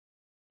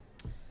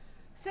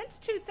Since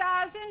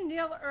 2000,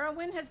 Neil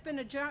Irwin has been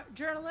a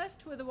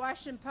journalist with the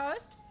Washington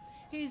Post.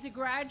 He's a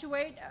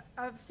graduate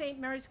of St.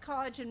 Mary's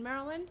College in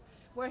Maryland,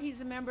 where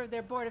he's a member of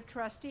their Board of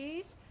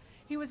Trustees.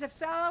 He was a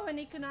fellow in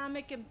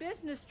economic and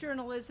business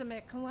journalism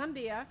at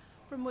Columbia,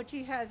 from which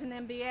he has an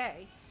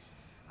MBA.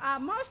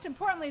 Most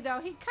importantly,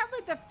 though, he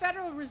covered the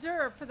Federal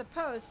Reserve for the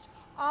Post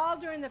all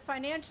during the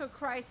financial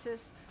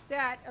crisis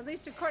that, at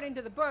least according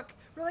to the book,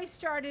 really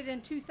started in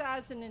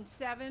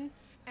 2007.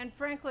 And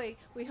frankly,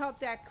 we hope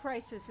that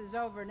crisis is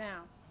over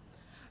now.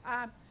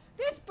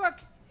 This book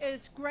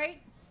is great.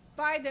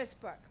 Buy this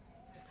book.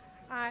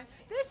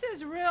 This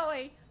is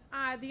really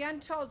the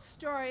untold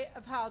story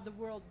of how the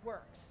world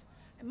works.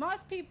 And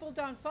most people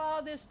don't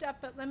follow this stuff,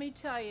 but let me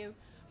tell you,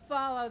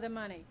 follow the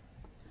money.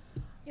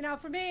 You know,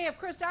 for me, of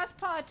course, us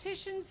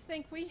politicians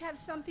think we have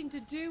something to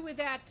do with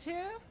that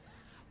too.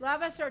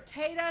 Love us or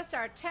hate us,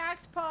 our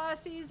tax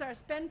policies, our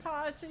spend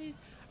policies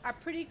are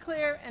pretty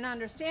clear and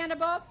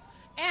understandable.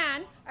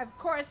 And, of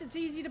course, it's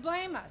easy to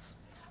blame us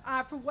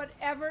for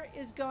whatever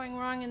is going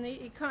wrong in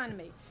the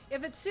economy.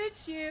 If it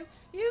suits you,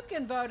 you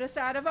can vote us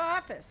out of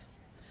office.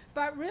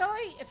 But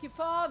really, if you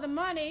follow the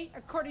money,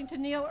 according to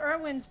Neil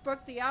Irwin's book,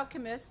 The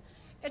Alchemists,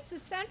 it's the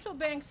central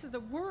banks of the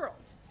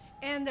world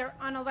and their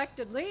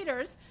unelected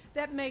leaders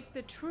that make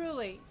the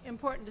truly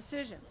important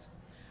decisions.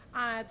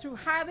 Through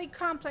highly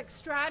complex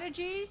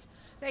strategies,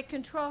 they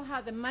control how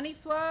the money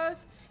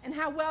flows and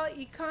how well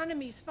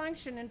economies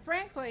function, and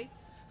frankly,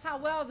 how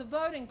well the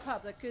voting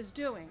public is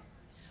doing.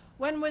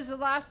 When was the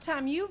last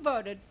time you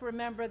voted for a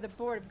member of the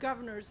Board of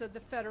Governors of the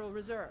Federal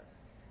Reserve?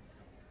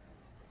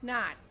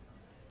 Not.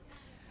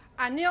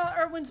 Neil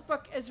Irwin's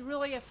book is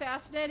really a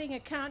fascinating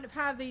account of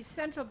how these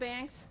central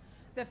banks,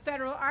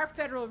 our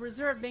Federal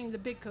Reserve being the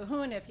big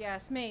kahuna, if you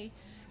ask me,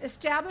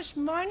 established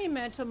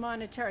monumental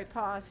monetary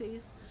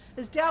policies,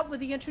 has dealt with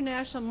the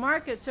international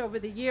markets over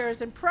the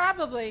years, and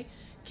probably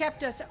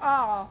kept us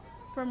all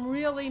from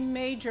really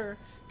major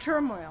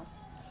turmoil.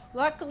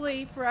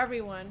 Luckily for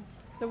everyone,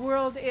 the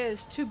world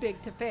is too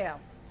big to fail.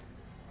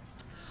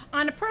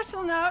 On a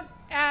personal note,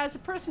 as a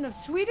person of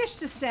Swedish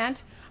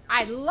descent,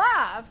 I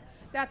love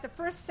that the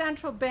first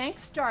central bank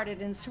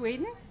started in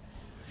Sweden.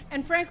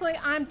 And frankly,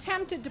 I'm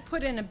tempted to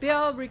put in a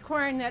bill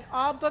requiring that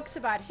all books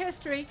about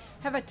history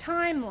have a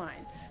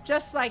timeline,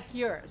 just like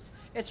yours.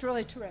 It's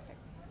really terrific.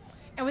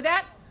 And with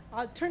that,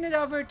 I'll turn it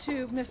over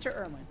to Mr.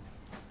 Irwin.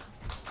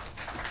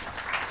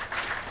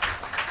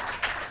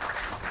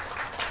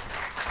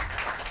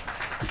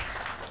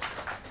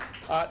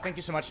 Thank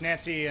you so much,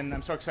 Nancy, and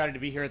I'm so excited to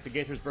be here at the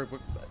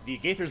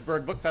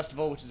Gaithersburg Book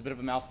Festival, which is a bit of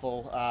a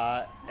mouthful,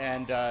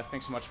 and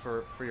thanks so much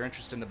for your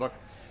interest in the book.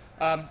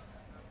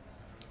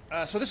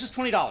 So this is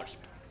 $20.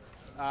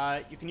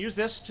 You can use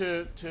this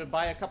to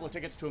buy a couple of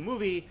tickets to a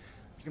movie,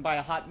 you can buy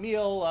a hot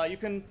meal, you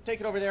can take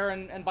it over there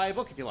and buy a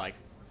book if you like.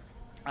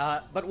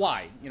 But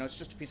why? You know, it's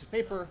just a piece of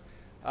paper,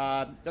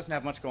 doesn't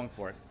have much going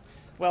for it.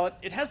 Well,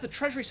 it has the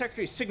Treasury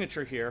Secretary's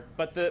signature here,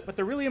 but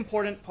the really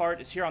important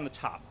part is here on the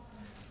top,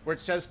 where it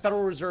says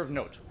Federal Reserve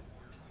Note.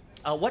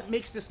 What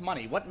makes this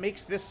money, what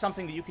makes this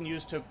something that you can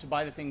use to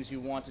buy the things you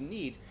want and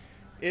need,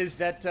 is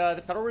that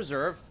the Federal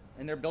Reserve,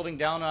 in their building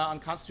down on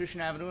Constitution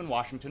Avenue in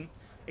Washington,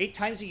 8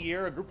 times a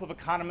year, a group of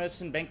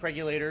economists and bank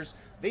regulators,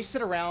 they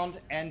sit around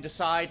and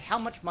decide how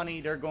much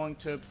money they're going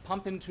to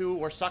pump into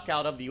or suck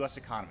out of the US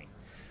economy.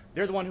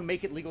 They're the one who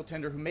make it legal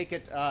tender, who make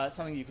it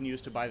something you can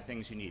use to buy the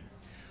things you need.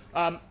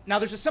 Now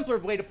there's a simpler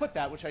way to put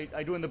that, which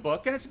I do in the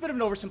book, and it's a bit of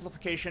an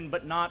oversimplification,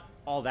 but not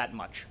all that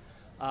much.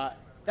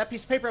 That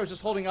piece of paper I was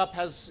just holding up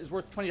is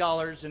worth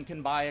 $20 and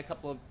can buy a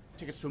couple of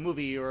tickets to a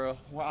movie or a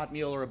hot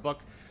meal or a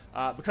book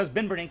because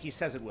Ben Bernanke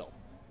says it will.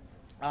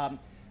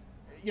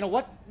 You know,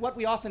 what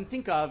we often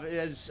think of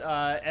as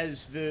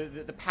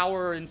the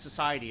power in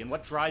society and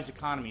what drives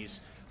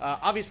economies.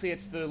 Obviously,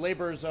 it's the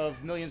labors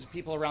of millions of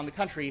people around the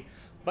country,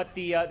 but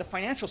the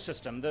financial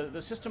system,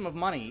 the system of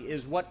money,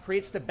 is what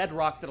creates the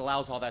bedrock that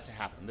allows all that to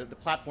happen, the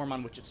platform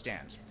on which it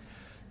stands.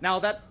 Now,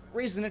 that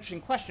raises an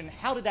interesting question.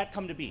 How did that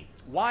come to be?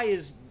 Why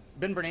is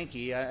Ben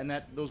Bernanke,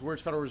 and those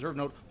words, Federal Reserve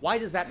Note, why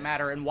does that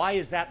matter, and why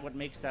is that what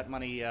makes that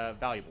money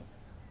valuable?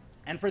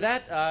 And for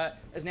that,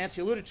 as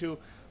Nancy alluded to,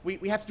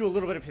 we have to do a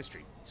little bit of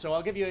history. So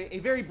I'll give you a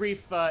very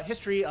brief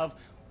history of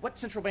what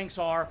central banks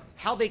are,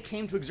 how they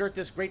came to exert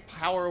this great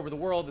power over the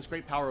world, this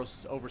great power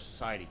over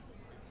society.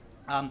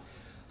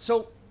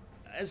 So,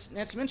 as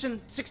Nancy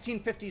mentioned,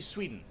 1650s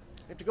Sweden.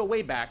 We have to go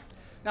way back.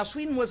 Now,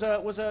 Sweden was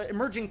a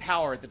emerging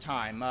power at the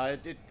time.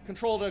 It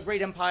controlled a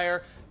great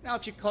empire. Now,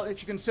 if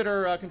you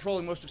consider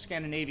controlling most of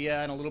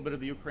Scandinavia and a little bit of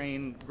the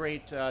Ukraine,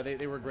 great,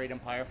 they were a great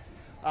empire.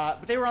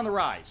 But they were on the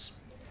rise.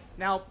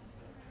 Now,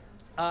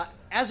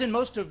 as in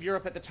most of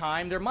Europe at the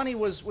time, their money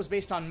was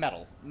based on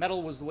metal.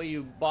 Metal was the way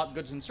you bought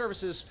goods and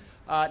services.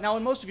 Now,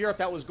 in most of Europe,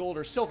 that was gold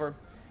or silver.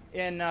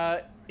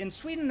 In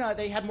Sweden,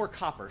 they had more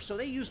copper, so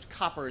they used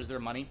copper as their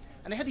money.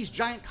 And they had these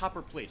giant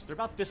copper plates. They're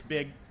about this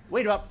big,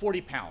 weighed about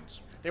 40 pounds.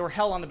 They were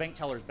hell on the bank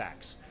tellers'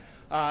 backs.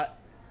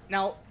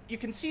 Now, you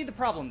can see the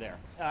problem there.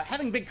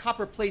 Having big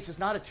copper plates is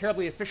not a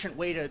terribly efficient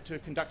way to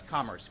conduct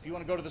commerce. If you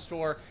want to go to the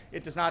store,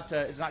 it does not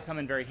come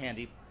in very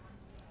handy.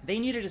 They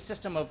needed a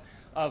system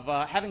of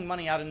having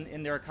money out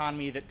in their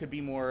economy that could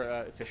be more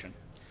efficient.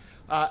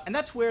 And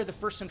that's where the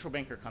first central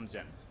banker comes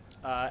in.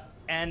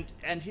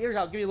 And here,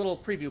 I'll give you a little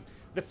preview.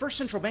 The first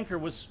central banker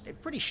was a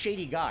pretty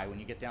shady guy when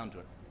you get down to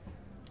it.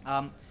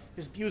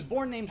 He was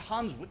born named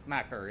Hans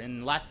Wittmacher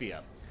in Latvia.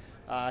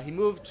 He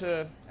moved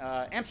to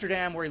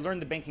Amsterdam, where he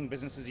learned the banking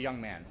business as a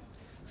young man.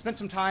 Spent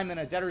some time in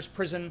a debtor's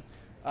prison,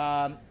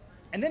 and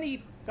then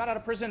he got out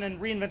of prison and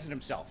reinvented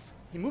himself.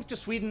 He moved to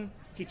Sweden.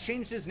 He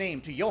changed his name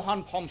to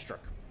Johann Palmstruck.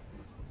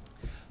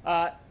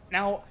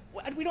 Now,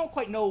 we don't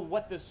quite know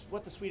what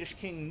the Swedish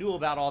king knew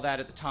about all that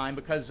at the time,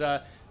 because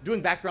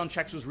doing background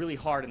checks was really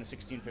hard in the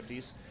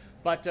 1650s.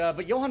 But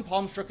Johann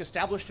Palmstruck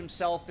established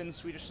himself in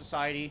Swedish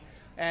society,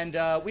 and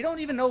we don't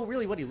even know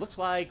really what he looked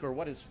like or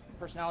what his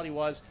personality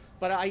was.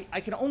 But I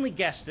can only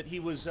guess that he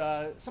was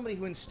somebody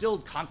who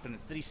instilled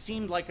confidence, that he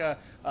seemed like a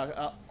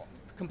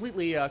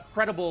completely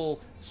credible,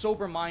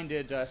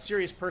 sober-minded,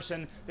 serious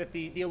person, that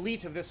the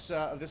elite of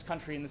this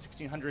country in the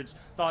 1600s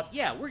thought,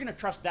 yeah, we're going to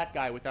trust that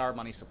guy with our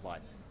money supply.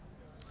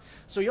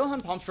 So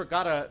Johann Palmstruck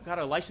got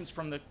a license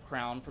from the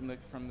crown,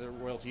 from the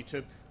royalty,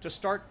 to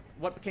start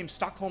what became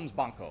Stockholm's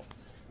Banco.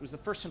 It was the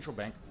first central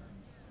bank,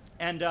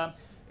 and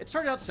it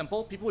started out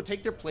simple. People would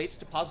take their plates,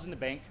 deposit in the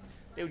bank.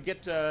 They would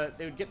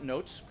get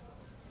notes,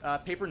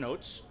 paper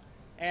notes,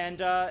 and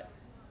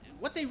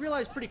what they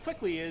realized pretty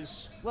quickly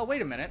is, well,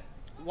 wait a minute.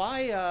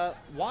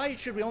 Why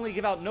should we only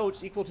give out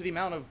notes equal to the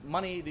amount of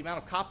money, the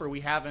amount of copper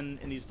we have in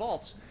these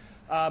vaults?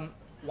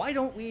 Why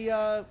don't we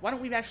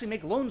actually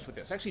make loans with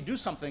this? Actually do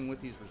something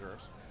with these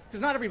reserves, because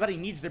not everybody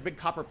needs their big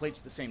copper plates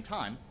at the same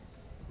time.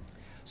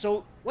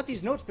 So what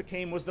these notes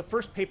became was the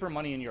first paper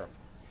money in Europe,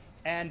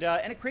 and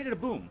it created a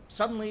boom.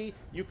 Suddenly,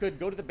 you could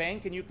go to the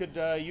bank and you could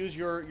use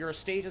your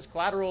estate as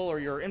collateral, or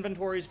your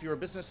inventories if you were a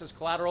business as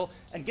collateral,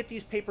 and get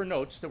these paper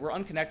notes that were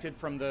unconnected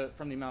from the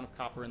amount of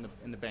copper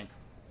in the bank.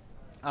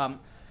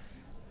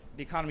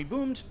 The economy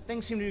boomed.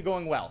 Things seemed to be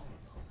going well,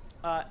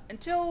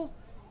 until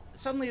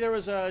suddenly there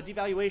was a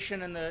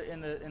devaluation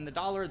in the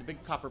dollar, the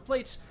big copper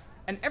plates,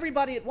 and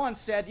everybody at once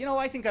said, you know,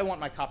 I think I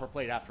want my copper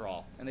plate after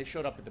all, and they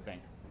showed up at the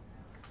bank.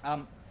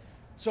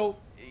 So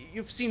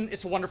you've seen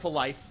It's a Wonderful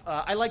Life.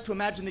 I like to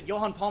imagine that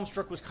Johann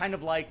Palmstruck was kind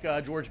of like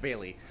George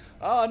Bailey.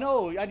 Oh,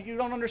 no, you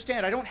don't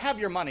understand. I don't have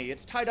your money.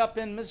 It's tied up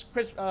in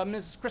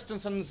Mrs.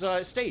 Christensen's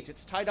estate.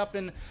 It's tied up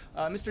in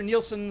Mr.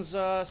 Nielsen's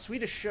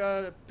Swedish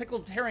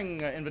pickled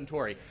herring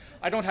inventory.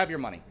 I don't have your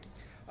money.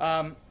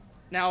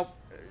 Now,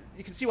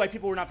 you can see why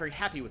people were not very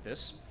happy with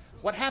this.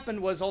 What happened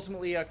was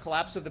ultimately a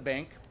collapse of the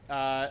bank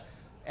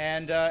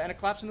and a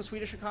collapse in the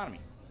Swedish economy.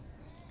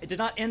 It did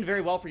not end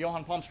very well for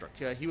Johann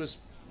Palmstruck. He was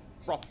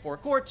brought before a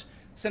court,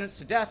 sentenced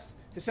to death.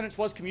 His sentence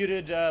was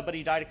commuted, but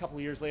he died a couple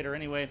of years later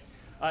anyway.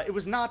 It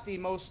was not the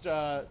most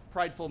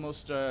prideful,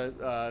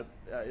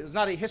 it was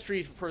not a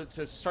history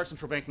to start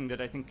central banking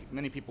that I think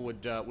many people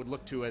would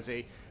look to as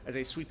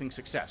a sweeping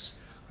success.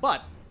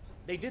 But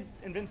they did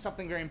invent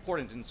something very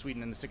important in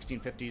Sweden in the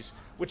 1650s,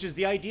 which is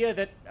the idea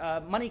that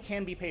money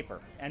can be paper,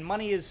 and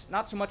money is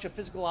not so much a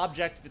physical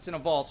object that's in a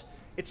vault.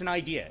 It's an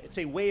idea. It's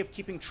a way of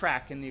keeping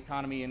track in the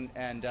economy,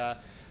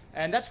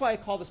 and that's why I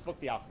call this book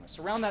The Alchemists.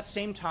 Around that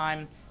same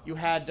time, you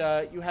had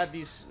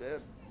these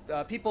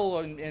people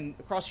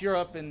across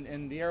Europe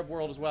and the Arab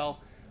world as well,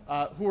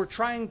 who were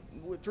trying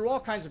through all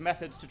kinds of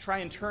methods to try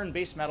and turn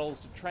base metals,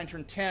 to try and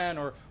turn tin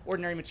or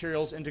ordinary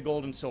materials into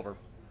gold and silver.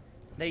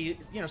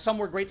 Some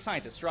were great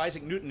scientists. Sir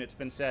Isaac Newton, it's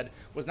been said,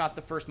 was not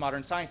the first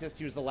modern scientist.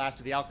 He was the last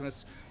of the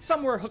alchemists.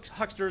 Some were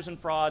hucksters and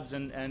frauds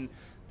and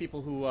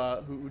people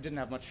who didn't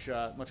have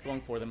much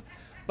going for them.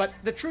 But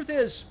the truth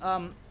is,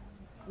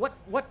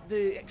 what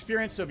the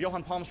experience of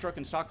Johann Palmstruck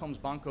and Stockholm's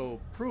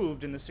Banco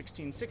proved in the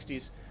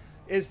 1660s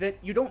is that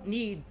you don't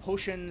need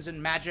potions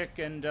and magic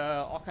and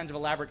all kinds of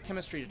elaborate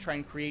chemistry to try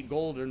and create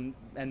gold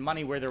and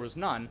money where there was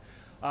none.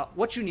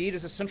 What you need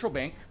is a central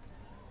bank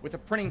with a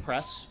printing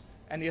press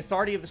and the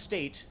authority of the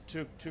state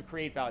to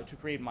create value, to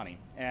create money.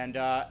 And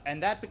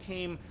that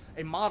became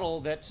a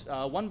model that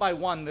one by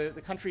one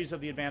the countries of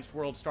the advanced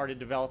world started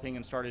developing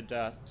and started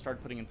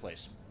putting in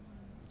place.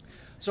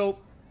 So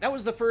that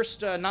was the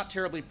first not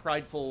terribly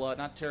prideful,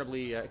 not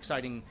terribly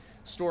exciting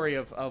story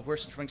of where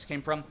central banks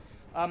came from.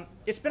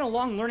 It's been a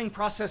long learning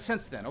process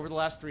since then, over the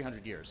last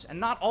 300 years, and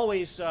not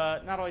always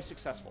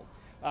successful.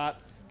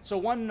 So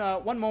one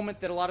moment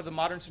that a lot of the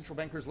modern central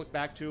bankers look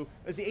back to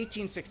is the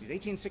 1860s.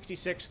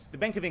 1866, the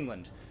Bank of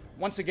England.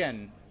 Once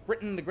again,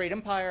 Britain, the great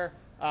empire.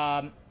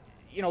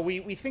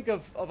 We think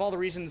of all the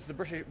reasons the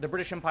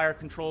British Empire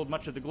controlled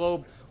much of the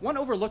globe. One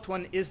overlooked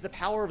one is the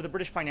power of the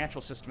British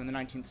financial system in the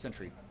 19th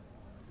century.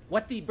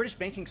 What the British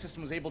banking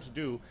system was able to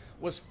do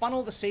was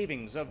funnel the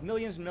savings of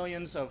millions and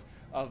millions of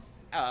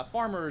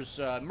farmers,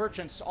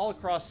 merchants all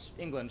across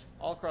England,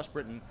 all across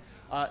Britain,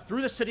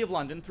 through the City of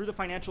London, through the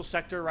financial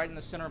sector right in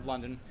the center of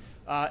London,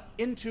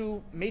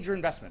 into major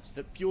investments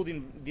that fueled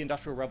the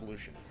Industrial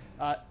Revolution.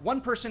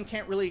 One person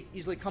can't really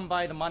easily come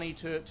by the money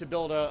to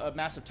build a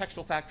massive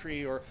textile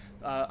factory or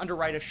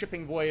underwrite a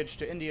shipping voyage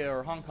to India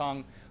or Hong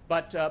Kong,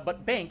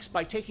 but banks,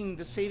 by taking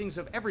the savings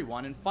of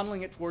everyone and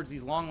funneling it towards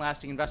these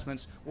long-lasting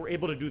investments, were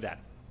able to do that.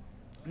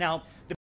 Now, the